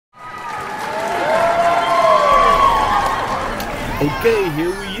Okay,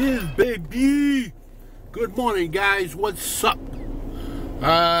 here we is, baby. Good morning, guys. What's up?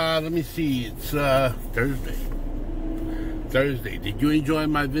 Let me see. It's Thursday. Did you enjoy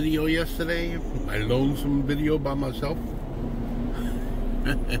my video yesterday? My lonesome video by myself?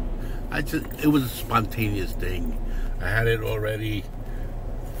 It was a spontaneous thing. I had it already,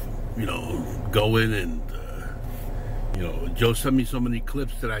 going, and Joe sent me so many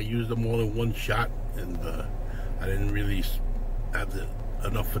clips that I used them all in one shot, and I didn't really have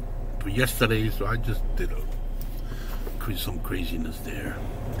enough for yesterday, so I just did some craziness there.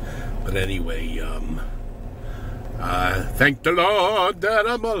 But anyway, thank the Lord that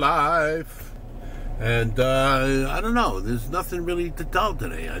I'm alive. And I don't know, there's nothing really to tell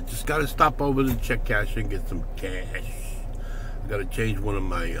today. I just got to stop over to check cash and get some cash. I got to change one of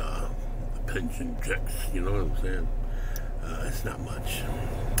my pension checks, you know what I'm saying? It's not much,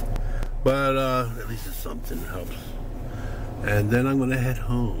 but at least it's something that helps. And then I'm gonna head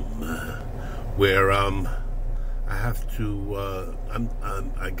home, where I have to.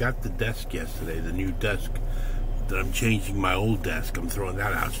 I got the desk yesterday, the new desk. That I'm changing my old desk. I'm throwing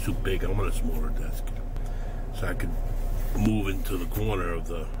that out. It's too big. I want a smaller desk, so I could move into the corner of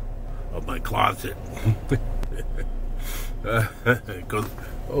my closet.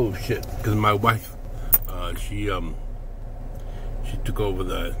 Oh shit! Because my wife, she took over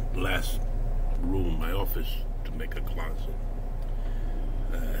the last room, my office, to make a closet.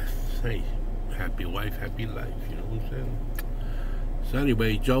 Hey, happy wife, happy life, you know what I'm saying? So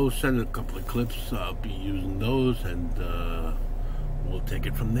anyway, Joe sent a couple of clips. I'll be using those, and we'll take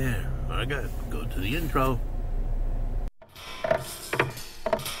it from there. I gotta go to the intro.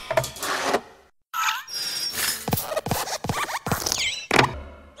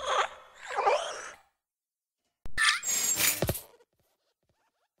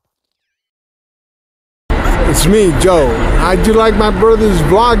 It's me, Joe. How'd you like my brother's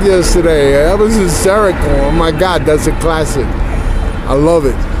vlog yesterday? That was hysterical. Oh my God, that's a classic. I love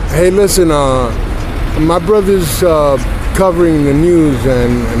it. Hey, listen, my brother's covering the news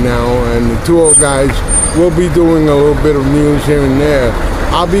now, and the two old guys will be doing a little bit of news here and there.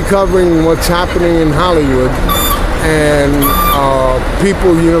 I'll be covering what's happening in Hollywood and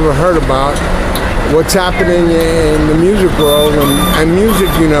people you never heard about, what's happening in the music world and music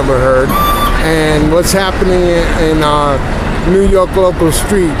you never heard, and what's happening in our New York local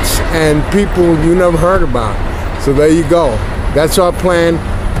streets and people you never heard about. So there you go. That's our plan,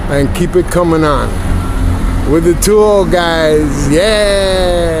 and keep it coming on. With the two old guys,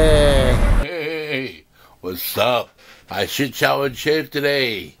 yeah! Hey, what's up? I shit showered, shaved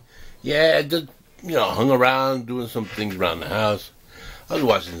today. Yeah, just, hung around, doing some things around the house. I was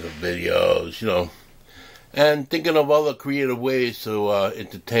watching some videos, and thinking of other creative ways to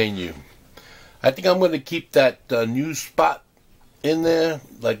entertain you. I think I'm going to keep that news spot in there,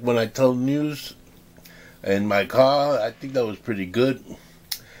 like when I tell news in my car. I think that was pretty good.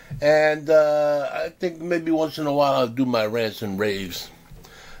 And I think maybe once in a while I'll do my rants and raves.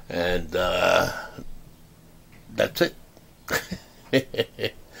 And that's it.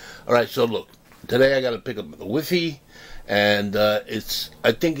 Alright, so look, today I got to pick up the Wi-Fi, and I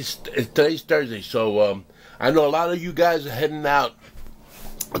think it's today's Thursday, so I know a lot of you guys are heading out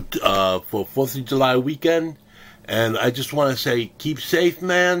for 4th of July weekend, and I just want to say, keep safe,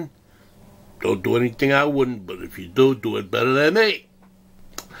 man. Don't do anything I wouldn't, but if you do it better than me.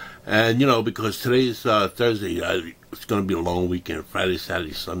 And because today is Thursday, it's going to be a long weekend. Friday,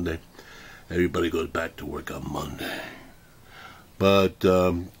 Saturday, Sunday. Everybody goes back to work on Monday. But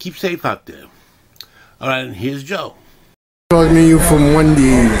keep safe out there. All right, and here's Joe. Talking to you from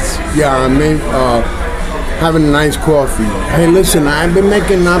Wendy's. Yeah, I mean, having a nice coffee. Hey, listen, I've been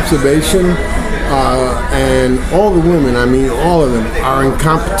making an observation, and all the women, I mean all of them, are in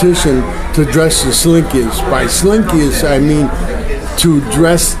competition to dress the slinkiest. By slinkiest, I mean to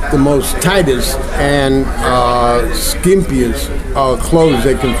dress the most tightest and skimpiest clothes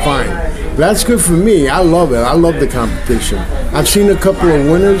they can find. That's good for me. I love it. I love the competition. I've seen a couple of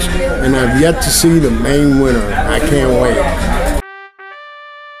winners, and I've yet to see the main winner. I can't wait.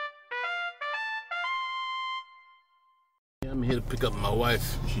 I'm here to pick up my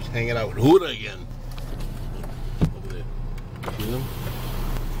wife. She's hanging out with Huda again. Over there. See them?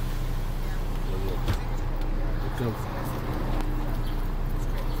 Look up.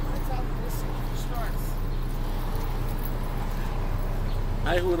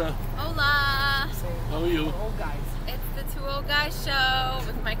 Hi, Huda. Hola. How are you? Old guys. It's the two old guys show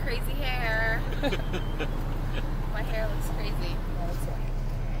with my crazy hair. My hair looks crazy.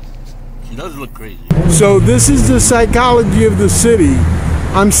 She does look crazy. So this is the psychology of the city.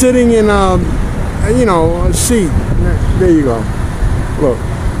 I'm sitting in a seat. There you go. Look.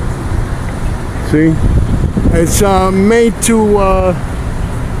 See? It's made to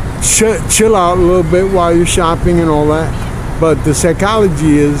chill out a little bit while you're shopping and all that. But the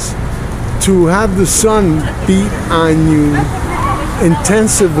psychology is to have the sun beat on you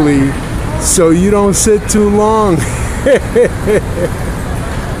intensively so you don't sit too long.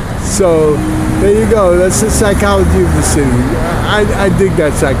 So there you go. That's the psychology of the city. I dig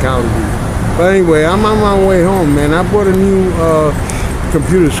that psychology. But anyway, I'm on my way home, man. I bought a new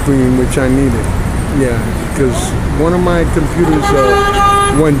computer screen, which I needed. Yeah, because one of my computers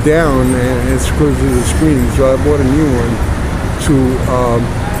went down, and it's because of the screen. So I bought a new one to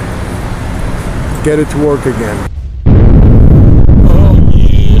get it to work again. Oh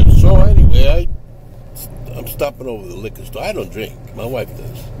yeah. So anyway, I'm stopping over the liquor store. I don't drink. My wife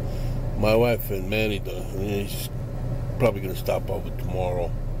does. My wife and Manny does. And she's probably gonna stop over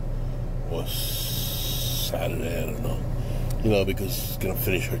tomorrow or Saturday. I don't know. You know, because she's gonna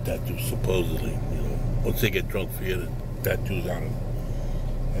finish her tattoo supposedly. You know, once they get drunk, forget it. Tattoos on them.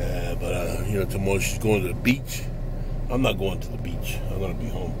 But you know, tomorrow she's going to the beach. I'm not going to the beach. I'm gonna be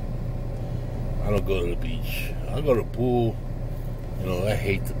home. I don't go to the beach. I go to the pool. You know, I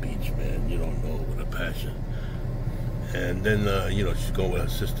hate the beach, man. You don't know, with a passion. And then, you know, she's going with her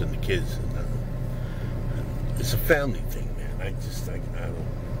sister and the kids. And, it's a family thing, man. I don't.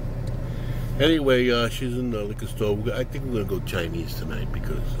 Anyway, she's in the liquor store. I think we're going to go Chinese tonight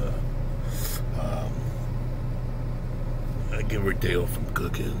because I give her a day off from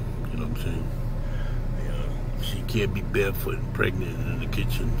cooking. You know what I'm saying? She can't be barefoot and pregnant in the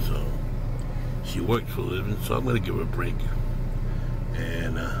kitchen, so she works for a living. So I'm going to give her a break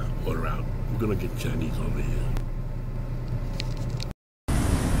and order out. We're going to get Chinese over here.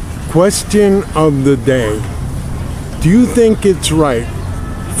 Question of the day. Do you think it's right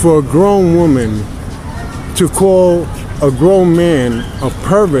for a grown woman to call a grown man a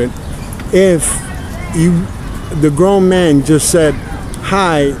pervert if the grown man just said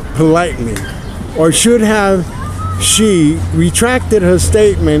hi politely? Or should have she retracted her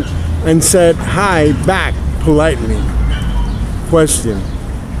statement and said hi back politely? Question.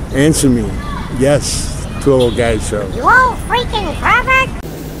 Answer me. Yes, Total Guy Show. You old freaking pervert!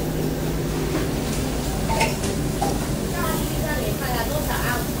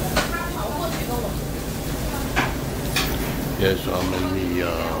 Yeah, so I'm in the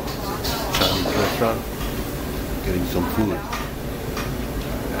Chinese restaurant getting some food.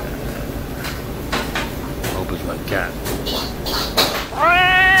 I hope it's my cat.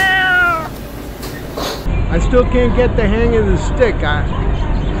 I still can't get the hang of the stick.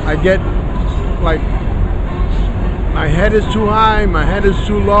 I get like my head is too high, my head is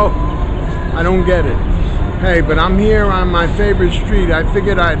too low. I don't get it. Hey, but I'm here on my favorite street. I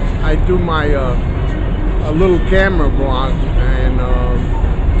figured I'd do my a little camera vlog and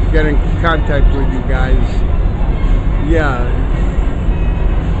get in contact with you guys. Yeah,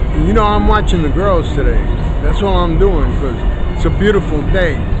 you know, I'm watching the girls today. That's all I'm doing because it's a beautiful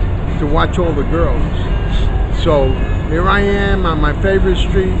day to watch all the girls. So here I am on my favorite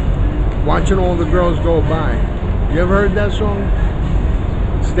street watching all the girls go by. You ever heard that song?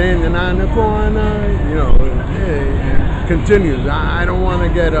 Standing on the corner, you know, it continues. I don't want to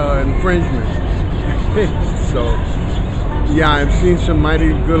get infringement. So, yeah, I've seen some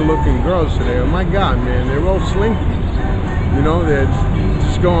mighty good-looking girls today. Oh my God, man, they're all slinky. You know, they're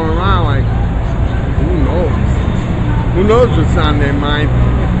just going around like, who knows? Who knows what's on their mind?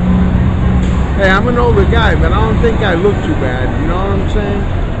 Hey, I'm an older guy, but I don't think I look too bad. You know what I'm saying?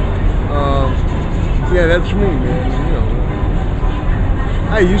 Yeah, that's me, man. You know.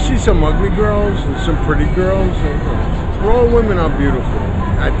 Hey, you see some ugly girls and some pretty girls. And, all women are beautiful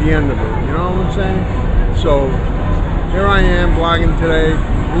at the end of it. You know what I'm saying? So here I am vlogging today.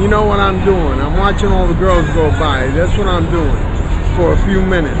 And you know what I'm doing? I'm watching all the girls go by. That's what I'm doing for a few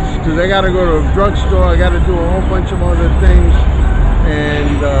minutes. Because I got to go to a drugstore. I got to do a whole bunch of other things.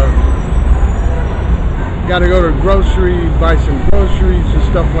 And got to go to grocery, buy some groceries and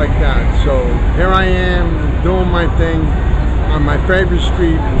stuff like that. So here I am doing my thing on my favorite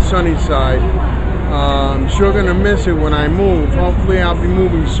street in Sunnyside. I'm sure gonna miss it when I move. Hopefully I'll be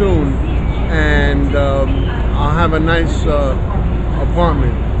moving soon, and I'll have a nice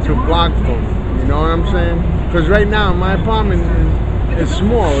apartment to vlog from. You know what I'm saying? Because right now my apartment is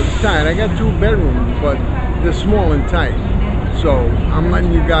small, it's tight. I got 2 bedrooms, but they're small and tight. So I'm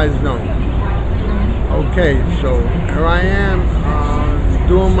letting you guys know. Okay, so here I am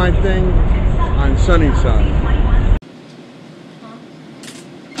doing my thing on Sunnyside.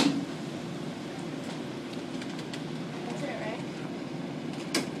 That's it, right?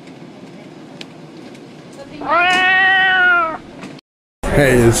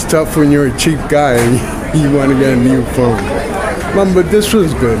 Hey, it's tough when you're a cheap guy and you want to get a new phone. But this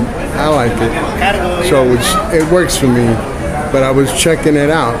was good. I like it. So it works for me. But I was checking it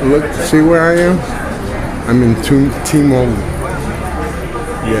out. Look, see where I am? I'm in T-Mobile.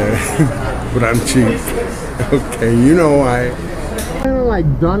 Yeah, but I'm cheap. Okay, you know why. I'm kind of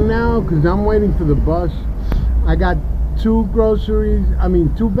like done now because I'm waiting for the bus. I got two bags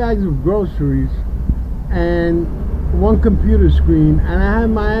of groceries and one computer screen, and I have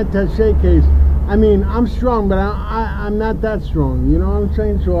my attaché case. I mean, I'm strong, but I'm not that strong, you know what I'm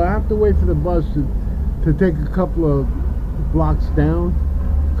saying? So I have to wait for the bus to take a couple of blocks down,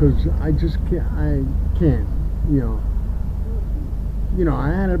 because I just can't, you know, I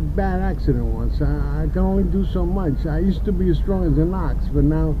had a bad accident once. I can only do so much. I used to be as strong as an ox, but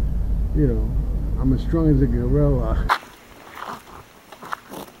now, you know, I'm as strong as a gorilla.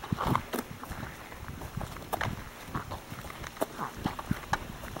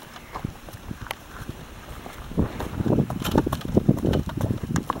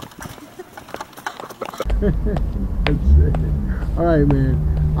 That's it. All right, man.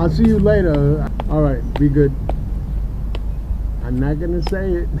 I'll see you later. All right, be good. I'm not gonna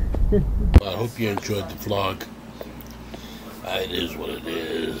say it. I hope you enjoyed the vlog. It is what it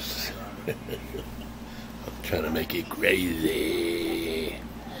is. I'm trying to make it crazy.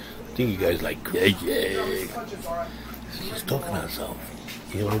 I think you guys like crazy. She's talking to herself.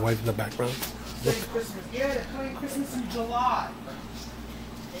 You know my wife in the background? Look. Yeah, they're playing Christmas in July.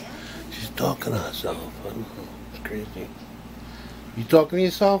 She's talking to herself. I don't know. It's crazy. You talking to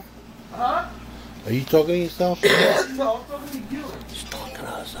yourself? Huh? Are you talking to yourself? No, I'm talking to you. She's talking to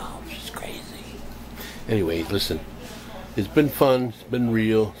herself. She's crazy. Anyway, listen. It's been fun. It's been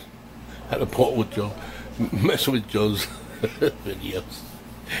real. Had a part with Joe. Messing with Joe's videos.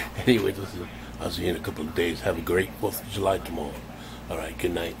 Anyway, listen. I'll see you in a couple of days. Have a great 4th of July tomorrow. Alright,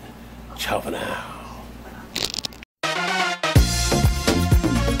 good night. Ciao for now.